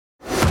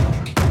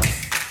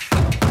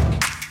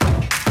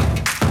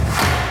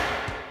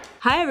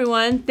Hi,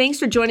 everyone. Thanks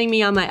for joining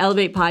me on my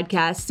Elevate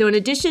podcast. So in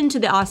addition to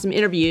the awesome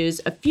interviews,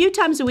 a few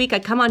times a week, I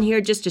come on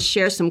here just to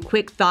share some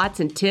quick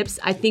thoughts and tips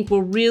I think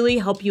will really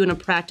help you in a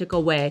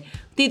practical way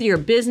with either your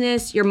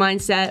business, your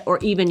mindset, or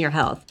even your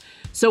health.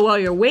 So while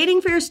you're waiting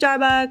for your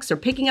Starbucks or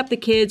picking up the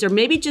kids or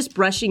maybe just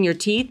brushing your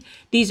teeth,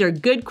 these are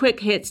good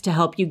quick hits to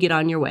help you get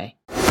on your way.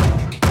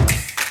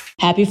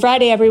 Happy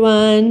Friday,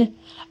 everyone.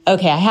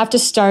 Okay, I have to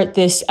start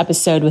this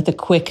episode with a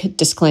quick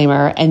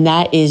disclaimer, and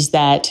that is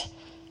that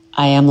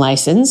I am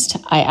licensed.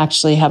 I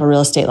actually have a real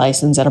estate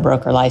license and a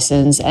broker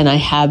license, and I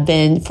have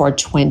been for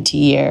 20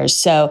 years.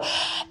 So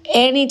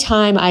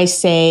anytime I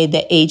say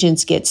that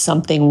agents get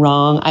something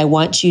wrong, I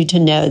want you to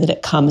know that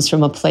it comes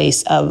from a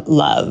place of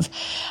love.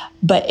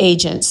 But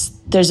agents,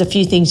 there's a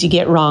few things you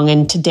get wrong,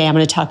 and today I'm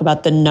going to talk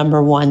about the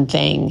number one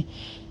thing.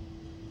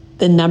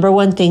 The number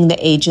one thing that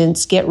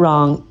agents get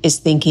wrong is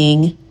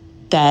thinking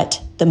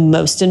that the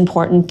most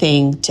important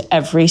thing to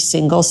every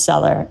single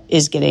seller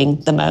is getting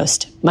the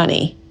most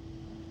money.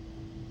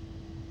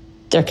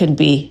 There couldn't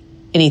be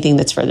anything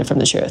that's further from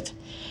the truth.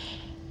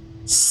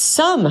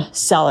 Some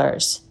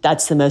sellers,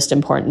 that's the most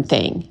important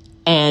thing.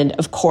 And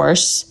of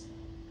course,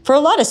 for a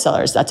lot of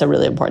sellers, that's a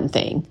really important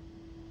thing.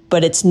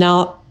 But it's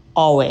not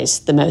always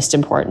the most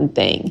important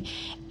thing.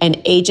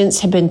 And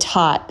agents have been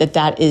taught that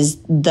that is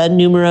the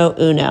numero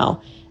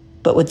uno.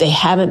 But what they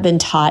haven't been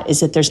taught is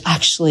that there's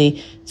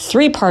actually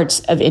three parts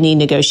of any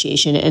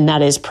negotiation, and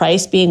that is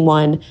price being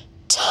one,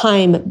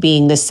 time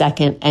being the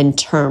second, and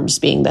terms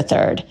being the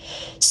third.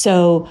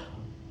 So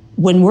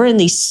when we're in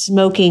these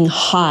smoking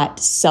hot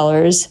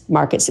sellers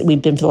markets that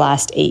we've been for the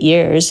last 8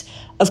 years,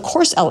 of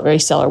course, every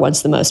seller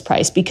wants the most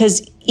price,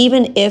 because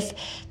even if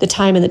the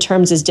time and the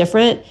terms is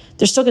different,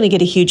 they're still going to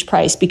get a huge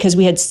price because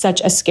we had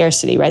such a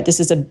scarcity, right? This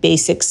is a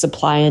basic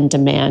supply and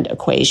demand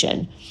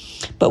equation.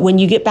 But when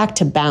you get back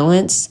to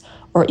balance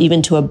or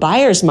even to a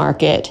buyer's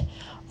market,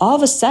 all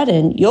of a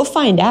sudden you'll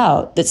find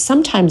out that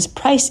sometimes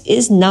price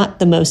is not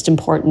the most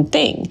important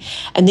thing.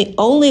 And the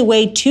only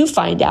way to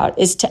find out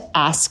is to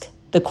ask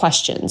the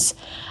questions.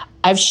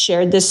 I've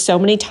shared this so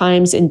many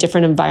times in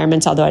different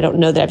environments, although I don't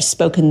know that I've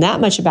spoken that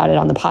much about it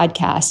on the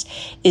podcast,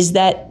 is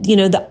that,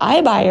 the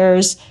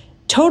iBuyers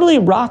totally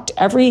rocked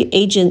every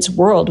agent's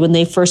world when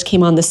they first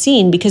came on the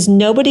scene because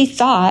nobody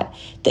thought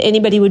that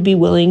anybody would be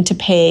willing to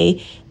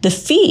pay the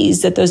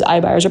fees that those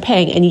iBuyers are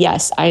paying. And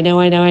yes, I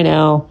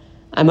know.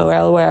 I'm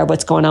well aware of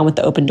what's going on with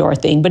the open door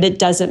thing, but it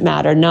doesn't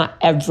matter. Not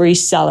every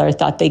seller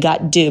thought they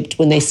got duped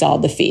when they saw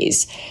the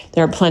fees.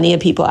 There are plenty of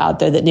people out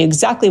there that knew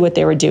exactly what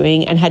they were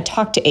doing and had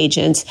talked to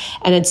agents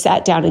and had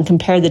sat down and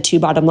compared the two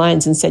bottom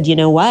lines and said, you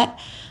know what?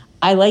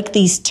 I like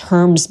these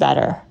terms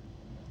better.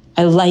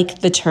 I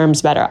like the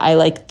terms better. I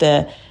like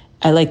the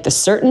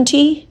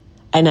certainty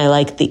and I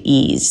like the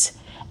ease.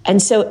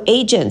 And so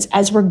agents,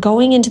 as we're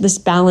going into this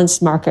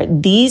balanced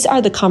market, these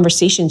are the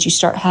conversations you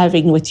start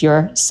having with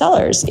your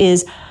sellers,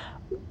 is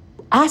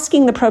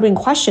asking the probing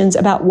questions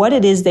about what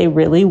it is they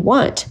really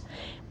want.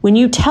 When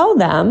you tell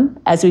them,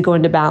 as we go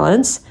into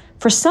balance,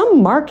 for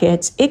some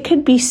markets, it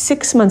could be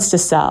 6 months to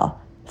sell.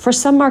 For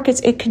some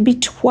markets, it could be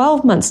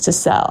 12 months to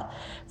sell.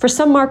 For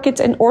some markets,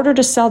 in order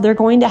to sell, they're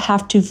going to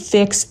have to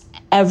fix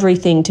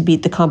everything to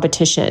beat the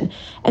competition.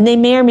 And they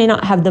may or may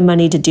not have the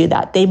money to do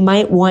that. They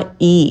might want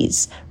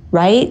ease,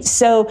 right?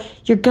 So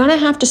you're going to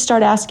have to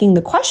start asking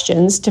the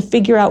questions to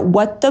figure out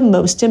what the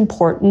most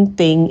important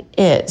thing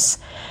is.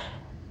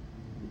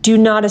 Do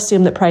not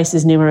assume that price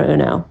is numero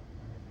uno,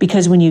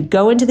 because when you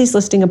go into these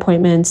listing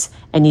appointments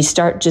and you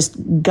start just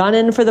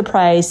gunning for the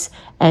price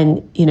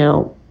and,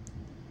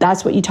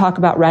 that's what you talk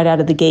about right out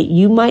of the gate,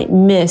 you might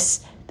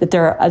miss that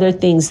there are other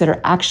things that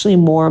are actually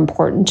more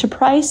important to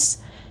price,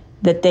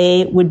 that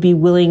they would be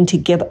willing to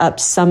give up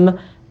some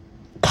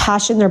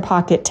cash in their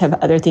pocket to have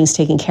other things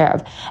taken care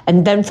of.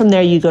 And then from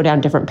there, you go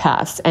down different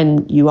paths.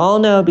 And you all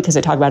know, because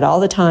I talk about it all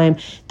the time,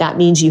 that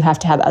means you have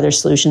to have other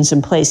solutions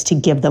in place to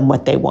give them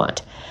what they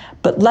want.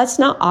 But let's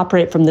not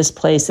operate from this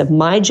place of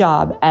my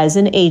job as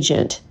an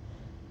agent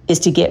is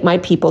to get my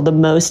people the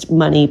most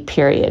money,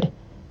 period.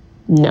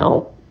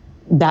 No,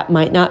 that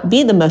might not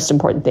be the most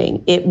important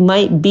thing. It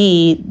might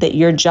be that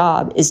your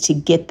job is to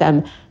get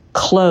them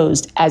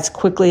closed as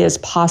quickly as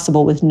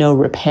possible with no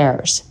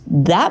repairs.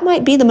 That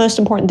might be the most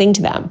important thing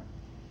to them.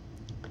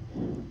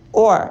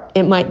 Or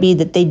it might be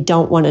that they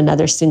don't want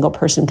another single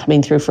person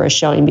coming through for a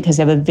showing because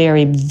they have a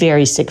very,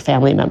 very sick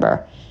family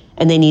member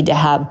and they need to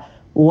have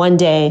one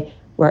day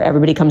where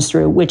everybody comes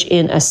through, which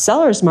in a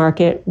seller's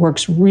market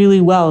works really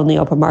well in the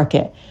open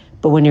market.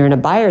 But when you're in a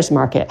buyer's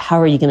market,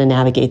 how are you going to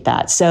navigate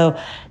that? So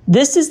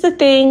this is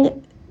the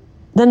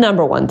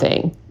number one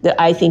thing that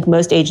I think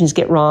most agents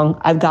get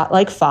wrong. I've got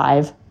like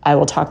 5. I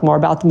will talk more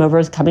about them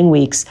over the coming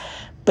weeks.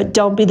 But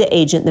don't be the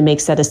agent that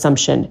makes that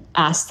assumption.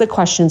 Ask the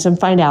questions and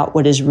find out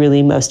what is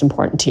really most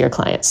important to your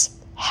clients.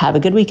 Have a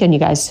good weekend, you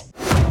guys.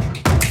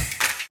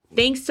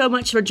 Thanks so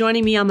much for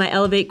joining me on my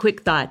Elevate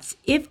Quick Thoughts.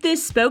 If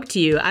this spoke to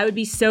you, I would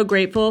be so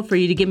grateful for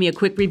you to give me a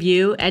quick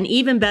review, and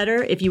even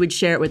better if you would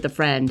share it with a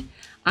friend.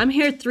 I'm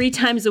here 3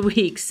 times a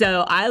week,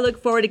 so I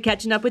look forward to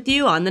catching up with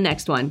you on the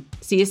next one.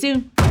 See you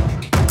soon.